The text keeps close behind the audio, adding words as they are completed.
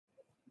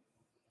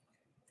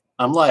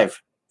I'm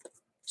live.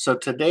 So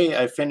today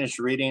I finished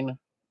reading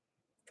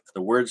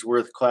the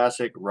Wordsworth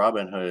classic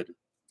Robin Hood.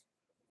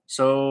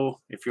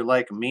 So if you're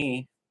like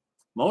me,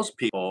 most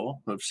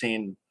people who've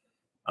seen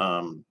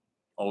um,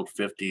 old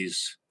 50s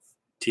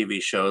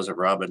TV shows of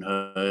Robin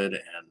Hood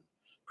and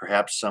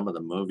perhaps some of the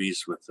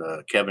movies with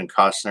Kevin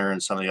Costner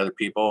and some of the other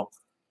people,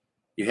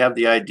 you have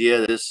the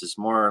idea that this is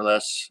more or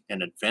less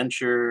an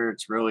adventure.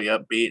 It's really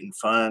upbeat and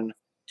fun,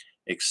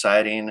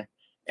 exciting,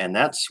 and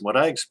that's what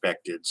I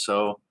expected.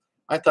 So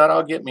I thought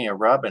I'll get me a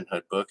Robin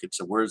Hood book.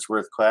 It's a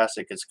Wordsworth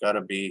classic. It's got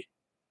to be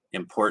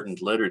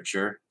important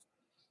literature.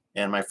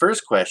 And my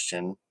first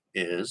question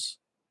is,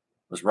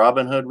 was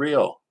Robin Hood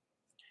real?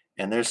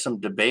 And there's some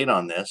debate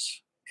on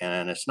this,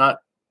 and it's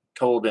not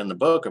told in the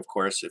book, of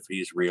course, if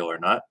he's real or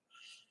not.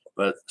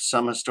 But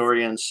some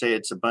historians say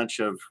it's a bunch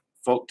of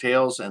folk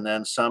tales, and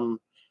then some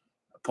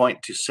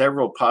point to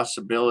several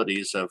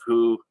possibilities of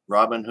who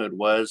Robin Hood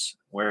was,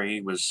 where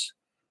he was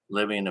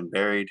living and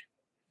buried.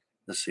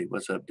 Let's see,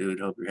 what's up, dude?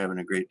 Hope you're having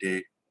a great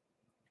day.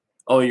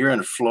 Oh, you're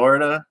in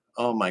Florida?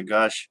 Oh my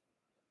gosh.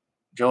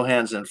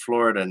 Johan's in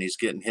Florida and he's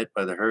getting hit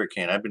by the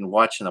hurricane. I've been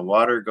watching the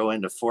water go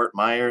into Fort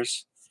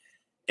Myers,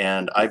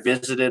 and I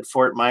visited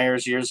Fort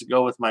Myers years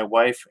ago with my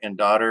wife and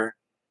daughter,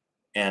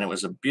 and it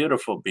was a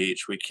beautiful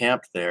beach. We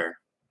camped there,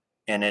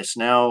 and it's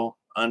now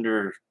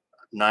under,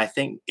 I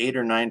think, 8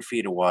 or 9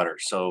 feet of water.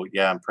 So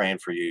yeah, I'm praying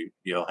for you,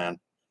 Johan.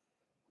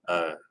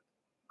 Uh,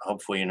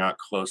 Hopefully you're not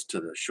close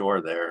to the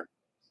shore there.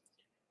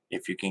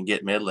 If you can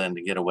get Midland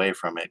to get away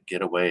from it,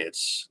 get away.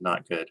 It's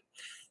not good.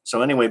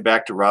 So anyway,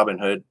 back to Robin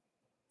Hood.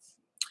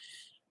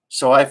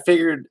 So I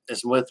figured,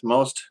 as with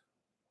most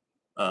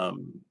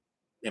um,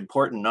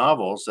 important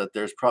novels, that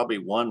there's probably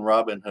one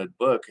Robin Hood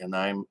book, and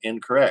I'm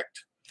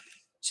incorrect.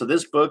 So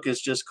this book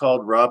is just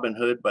called Robin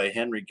Hood by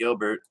Henry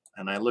Gilbert,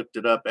 and I looked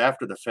it up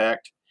after the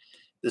fact.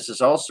 This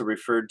is also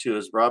referred to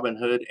as Robin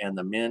Hood and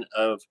the Men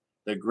of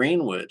the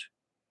Greenwood,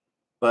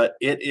 but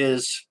it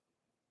is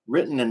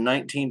written in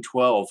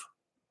 1912,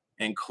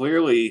 and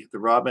clearly the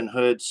Robin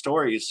Hood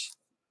stories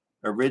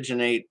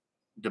originate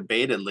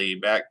debatedly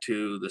back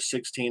to the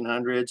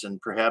 1600s and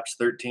perhaps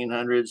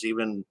 1300s,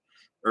 even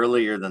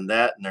earlier than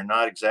that. And they're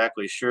not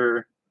exactly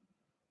sure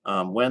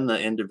when the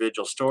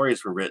individual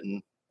stories were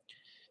written.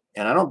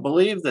 And I don't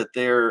believe that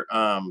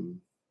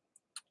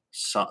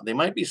they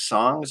might be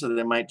songs, or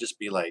they might just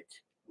be like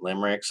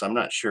limericks. I'm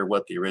not sure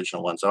what the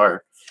original ones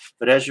are.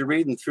 But as you're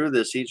reading through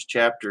this, each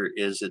chapter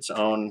is its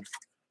own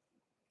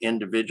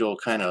individual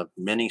kind of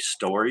mini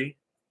story.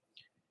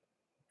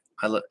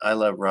 I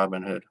love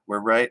Robin Hood.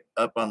 We're right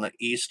up on the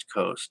East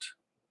Coast.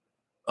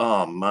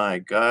 Oh my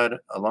God,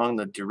 along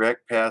the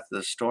direct path of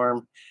the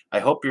storm. I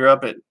hope you're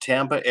up at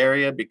Tampa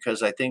area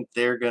because I think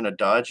they're going to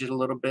dodge it a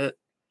little bit.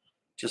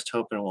 Just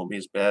hoping it won't be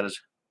as bad as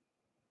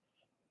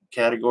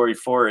Category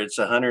 4. It's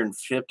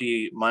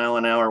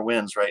 150-mile-an-hour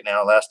winds right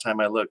now. Last time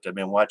I looked, I've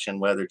been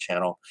watching Weather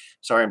Channel.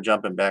 Sorry, I'm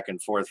jumping back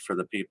and forth for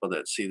the people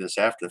that see this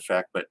after the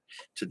fact, but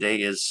today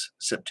is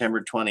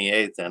September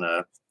 28th, and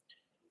a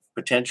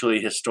potentially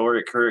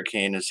historic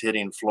hurricane is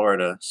hitting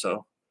Florida.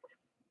 So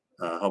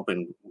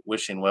hoping,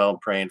 wishing well,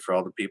 praying for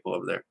all the people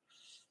over there.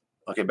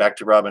 Okay, back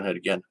to Robin Hood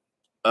again.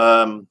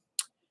 Um,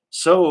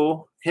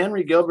 so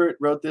Henry Gilbert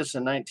wrote this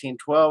in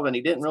 1912, and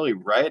he didn't really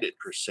write it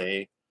per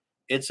se.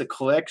 It's a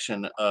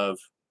collection of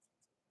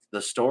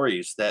the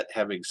stories that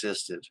have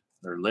existed,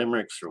 or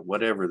limericks, or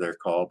whatever they're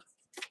called.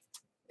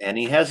 And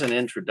he has an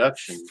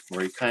introduction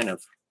where he kind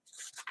of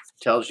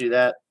tells you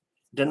that.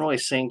 Didn't really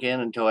sink in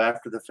until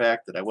after the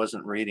fact that I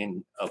wasn't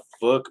reading a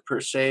book per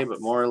se,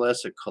 but more or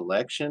less a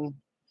collection.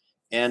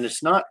 And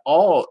it's not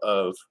all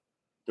of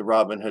the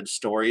Robin Hood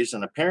stories.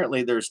 And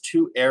apparently there's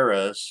two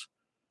eras.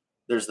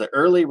 There's the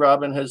early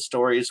Robin Hood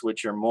stories,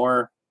 which are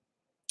more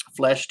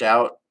fleshed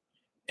out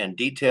and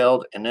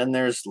detailed. And then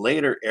there's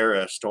later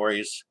era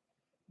stories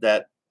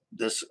that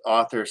this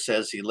author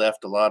says he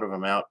left a lot of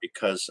them out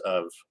because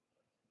of,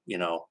 you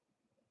know,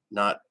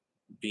 not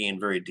being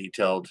very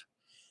detailed.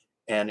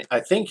 And I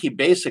think he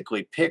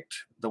basically picked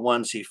the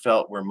ones he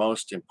felt were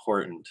most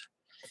important.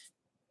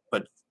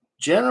 But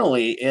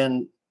generally,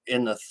 in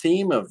the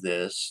theme of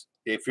this,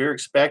 if you're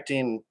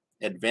expecting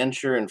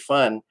adventure and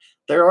fun,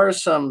 there are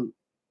some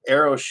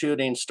arrow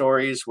shooting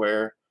stories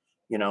where,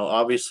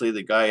 obviously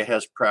the guy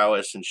has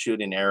prowess in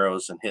shooting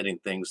arrows and hitting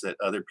things that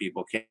other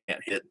people can't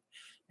hit.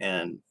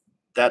 And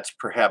that's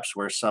perhaps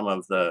where some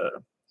of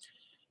the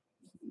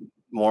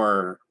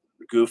more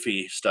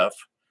goofy stuff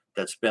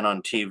that's been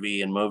on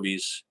TV and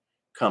movies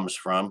comes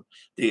from.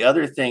 The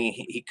other thing,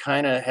 he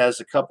kind of has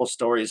a couple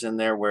stories in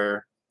there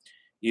where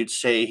you'd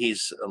say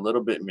he's a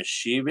little bit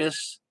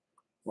mischievous,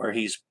 where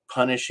he's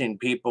punishing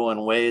people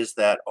in ways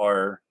that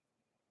are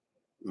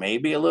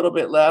maybe a little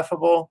bit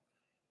laughable.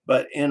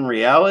 But in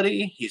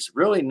reality, he's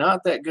really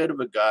not that good of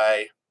a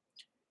guy.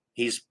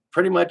 He's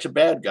pretty much a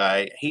bad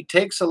guy. He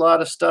takes a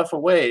lot of stuff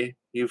away.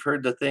 You've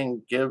heard the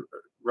thing,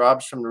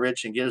 robs from the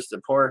rich and gives to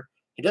the poor.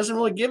 He doesn't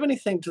really give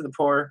anything to the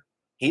poor.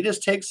 He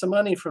just takes the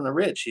money from the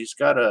rich. He's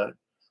got a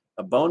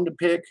bone to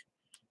pick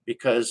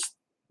because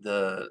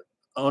the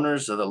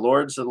owners of the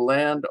lords of the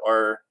land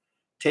are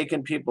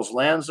taking people's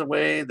lands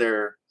away.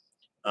 They're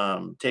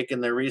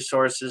taking their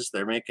resources.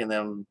 They're making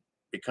them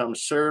become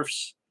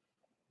serfs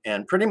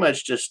and pretty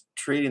much just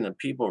treating the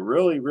people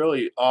really,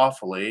 really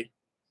awfully.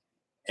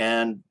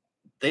 And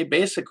they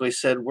basically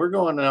said, we're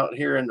going out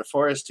here in the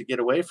forest to get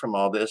away from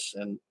all this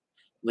and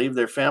leave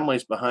their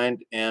families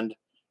behind. And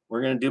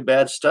we're going to do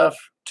bad stuff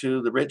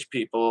to the rich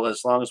people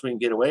as long as we can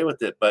get away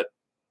with it. But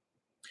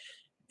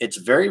it's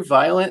very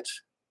violent.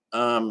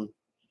 Um,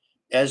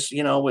 as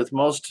you know, with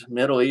most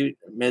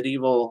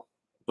medieval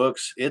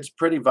books, it's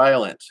pretty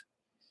violent.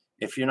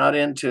 If you're not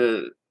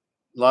into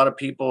a lot of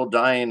people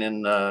dying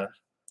in,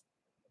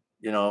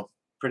 you know,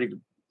 pretty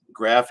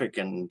graphic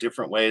and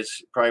different ways,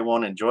 you probably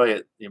won't enjoy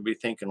it. You'll be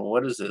thinking,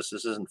 what is this?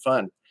 This isn't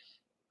fun.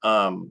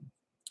 Um,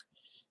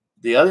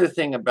 the other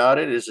thing about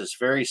it is it's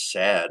very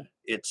sad.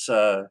 It's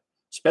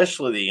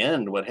especially the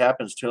end, what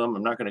happens to him.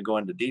 I'm not going to go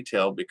into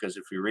detail because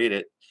if you read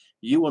it,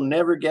 you will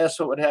never guess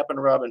what would happen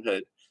to Robin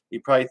Hood. You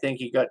probably think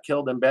he got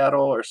killed in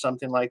battle or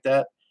something like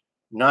that.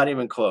 Not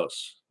even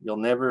close. You'll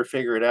never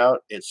figure it out.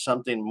 It's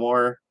something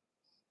more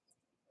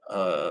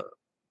uh,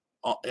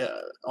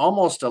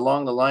 almost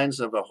along the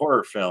lines of a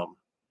horror film.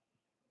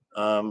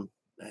 Um,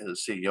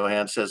 let's see.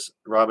 Johann says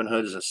Robin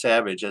Hood is a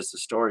savage as the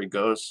story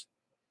goes.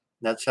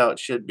 That's how it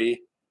should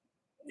be.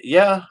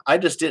 Yeah, I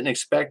just didn't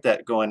expect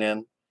that going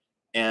in,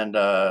 and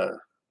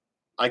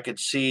I could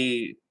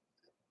see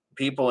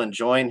people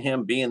enjoying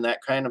him being that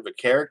kind of a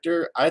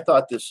character. I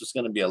thought this was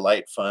going to be a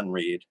light, fun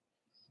read,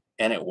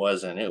 and it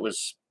wasn't. It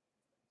was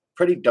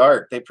pretty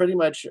dark. They pretty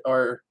much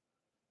are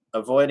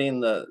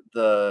avoiding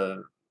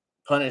the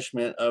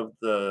punishment of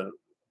the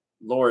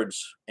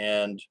lords,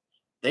 and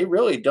they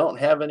really don't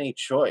have any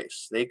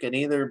choice. They can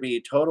either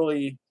be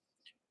totally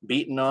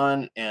beaten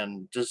on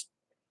and just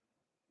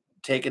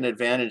taken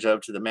advantage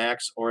of to the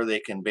max, or they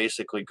can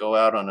basically go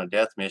out on a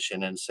death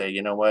mission and say,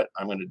 you know what,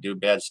 I'm going to do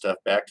bad stuff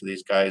back to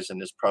these guys,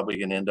 and it's probably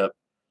going to end up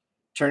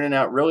turning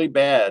out really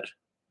bad.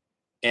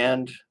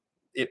 And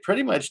it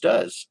pretty much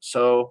does.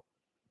 So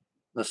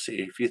let's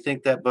see. If you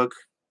think that book,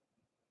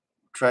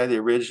 try the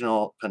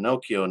original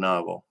Pinocchio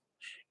novel.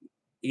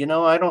 You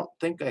know, I don't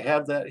think I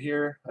have that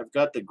here. I've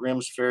got the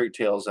Grimm's fairy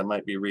tales I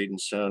might be reading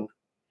soon,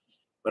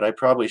 but I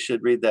probably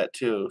should read that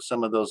too.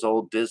 Some of those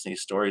old Disney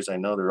stories, I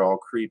know they're all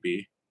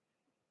creepy,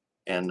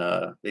 and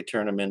they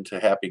turn them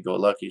into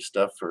happy-go-lucky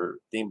stuff for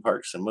theme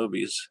parks and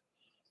movies.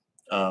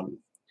 Um,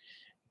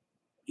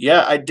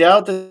 yeah, I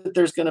doubt that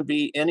there's going to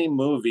be any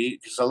movie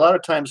because a lot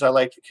of times I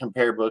like to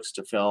compare books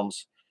to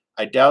films.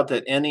 I doubt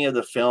that any of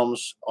the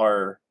films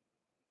are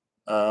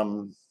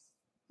um,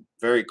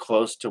 very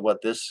close to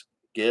what this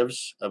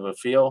gives of a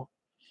feel.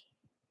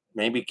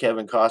 Maybe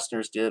Kevin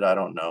Costner's did. I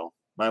don't know.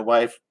 My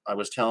wife, I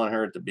was telling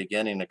her at the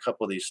beginning a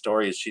couple of these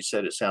stories. She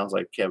said it sounds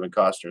like Kevin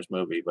Costner's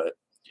movie, but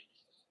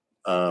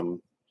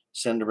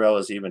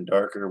Cinderella's even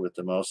darker with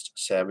the most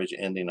savage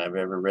ending I've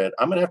ever read.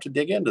 I'm gonna have to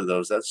dig into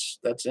those.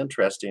 That's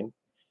interesting.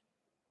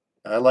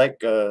 I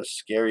like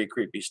scary,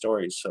 creepy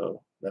stories,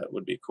 so that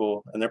would be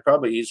cool. And they're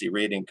probably easy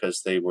reading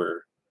because they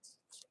were,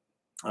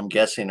 I'm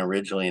guessing,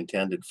 originally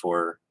intended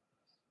for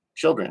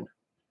children.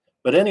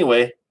 But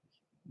anyway,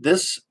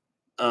 this,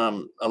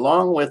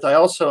 along with, I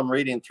also am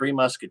reading Three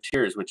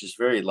Musketeers, which is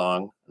very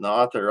long. And the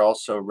author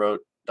also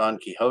wrote Don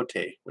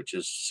Quixote, which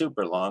is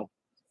super long.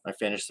 I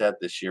finished that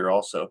this year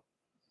also.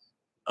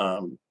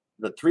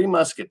 The Three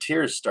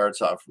Musketeers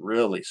starts off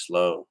really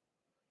slow.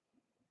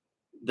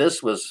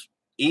 This was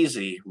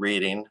easy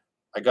reading.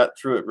 I got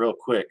through it real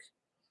quick.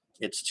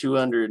 It's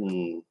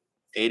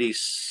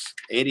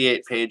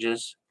 288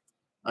 pages.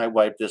 I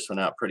wiped this one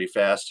out pretty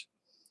fast.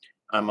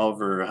 I'm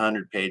over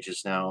 100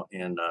 pages now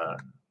in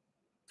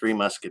Three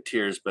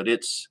Musketeers, but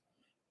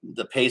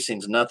the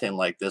pacing's nothing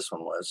like this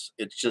one was.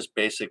 It's just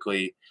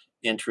basically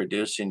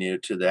introducing you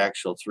to the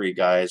actual three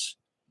guys,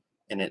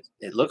 and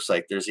it looks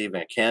like there's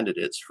even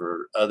candidates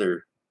for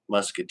other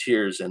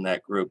musketeers in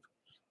that group,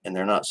 and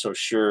they're not so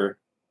sure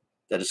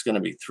that it's going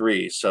to be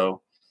three.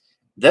 So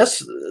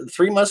this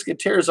Three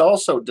Musketeers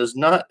also does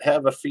not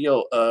have a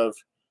feel of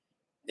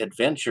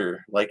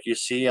adventure like you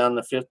see on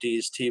the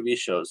 50s TV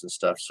shows and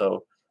stuff.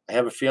 So I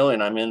have a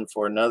feeling I'm in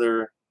for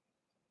another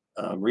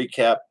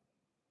recap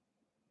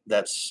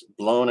that's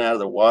blown out of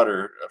the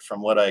water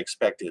from what I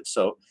expected.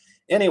 So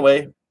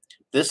anyway,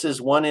 this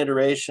is one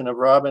iteration of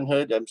Robin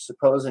Hood. I'm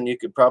supposing you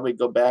could probably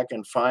go back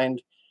and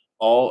find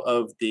all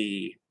of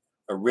the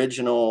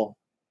original,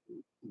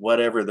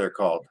 whatever they're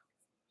called,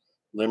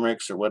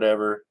 limericks or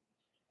whatever,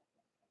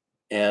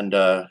 and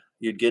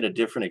you'd get a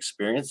different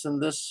experience in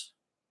this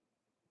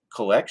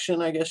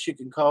collection, I guess you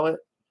could call it.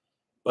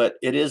 But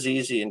it is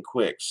easy and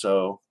quick.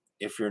 So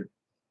if you're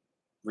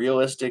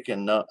realistic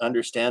and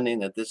understanding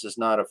that this is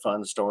not a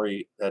fun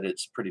story, that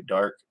it's pretty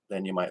dark,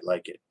 then you might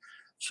like it.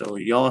 So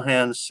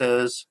Johann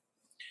says,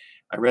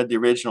 I read the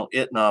original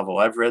It novel.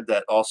 I've read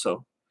that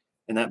also.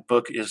 And that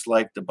book is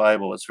like the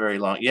Bible. It's very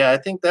long. Yeah, I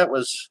think it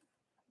was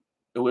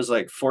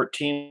like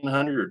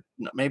 1,400,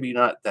 maybe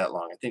not that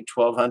long. I think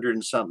 1,200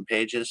 and something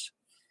pages.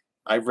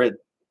 I've read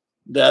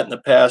that in the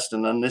past.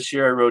 And then this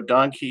year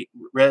I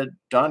read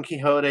Don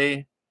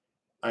Quixote,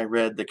 I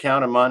read The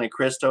Count of Monte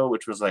Cristo,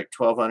 which was like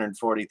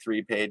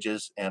 1,243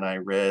 pages, and I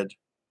read,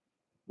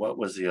 what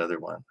was the other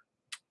one?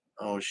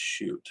 Oh,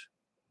 shoot.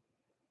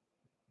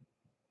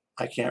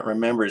 I can't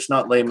remember. It's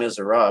not Les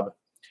Miserables.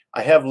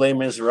 I have Les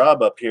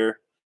Miserables up here.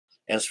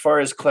 As far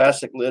as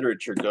classic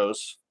literature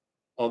goes,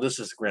 oh, this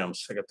is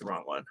Grimm's. I got the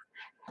wrong one.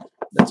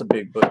 That's a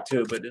big book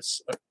too, but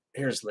it's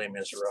here's Les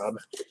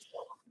Miserables.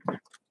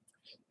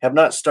 Have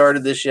not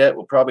started this yet.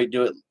 We'll probably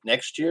do it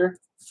next year,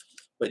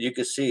 but you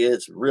can see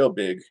it's real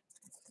big.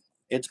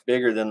 It's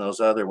bigger than those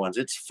other ones.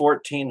 It's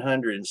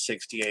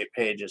 1,468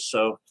 pages.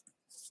 So,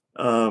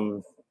 let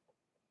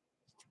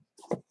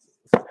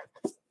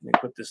me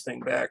put this thing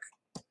back.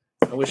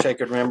 I wish I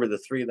could remember the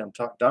three of them.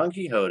 Don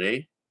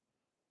Quixote,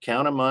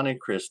 Count of Monte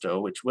Cristo,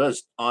 which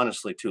was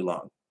honestly too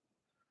long.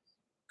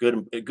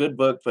 A good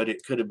book, but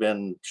it could have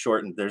been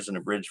shortened. There's an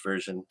abridged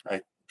version. I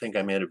think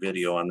I made a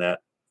video on that.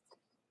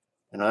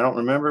 And I don't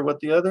remember what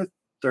the other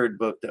third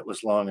book that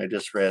was long I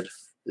just read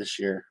this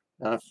year.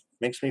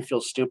 Makes me feel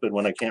stupid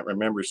when I can't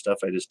remember stuff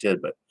I just did.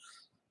 But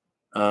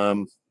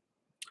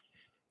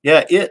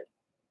yeah, it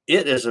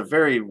is a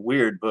very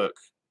weird book.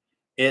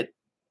 It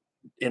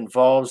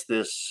involves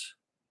this,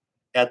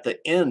 at the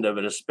end of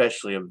it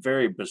especially, a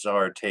very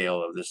bizarre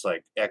tale of this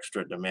like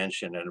extra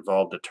dimension. It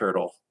involved a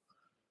turtle.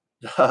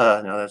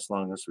 No, that's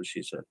long. That's what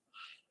she said.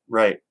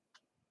 Right.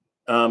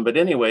 But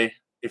anyway,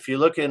 if you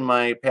look in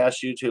my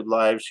past YouTube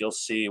lives, you'll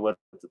see what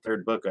the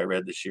third book I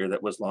read this year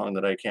that was long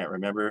that I can't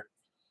remember.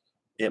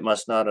 It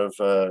must not have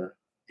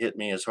hit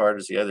me as hard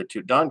as the other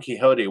two. Don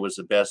Quixote was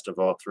the best of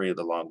all three of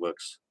the long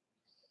books.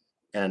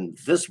 And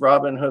this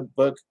Robin Hood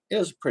book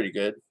is pretty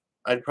good.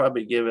 I'd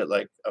probably give it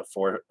like a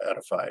 4 out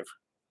of 5.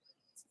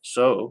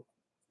 So,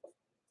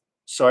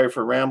 sorry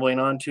for rambling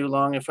on too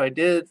long if I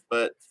did,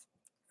 but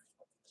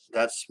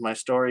that's my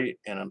story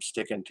and I'm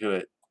sticking to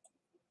it.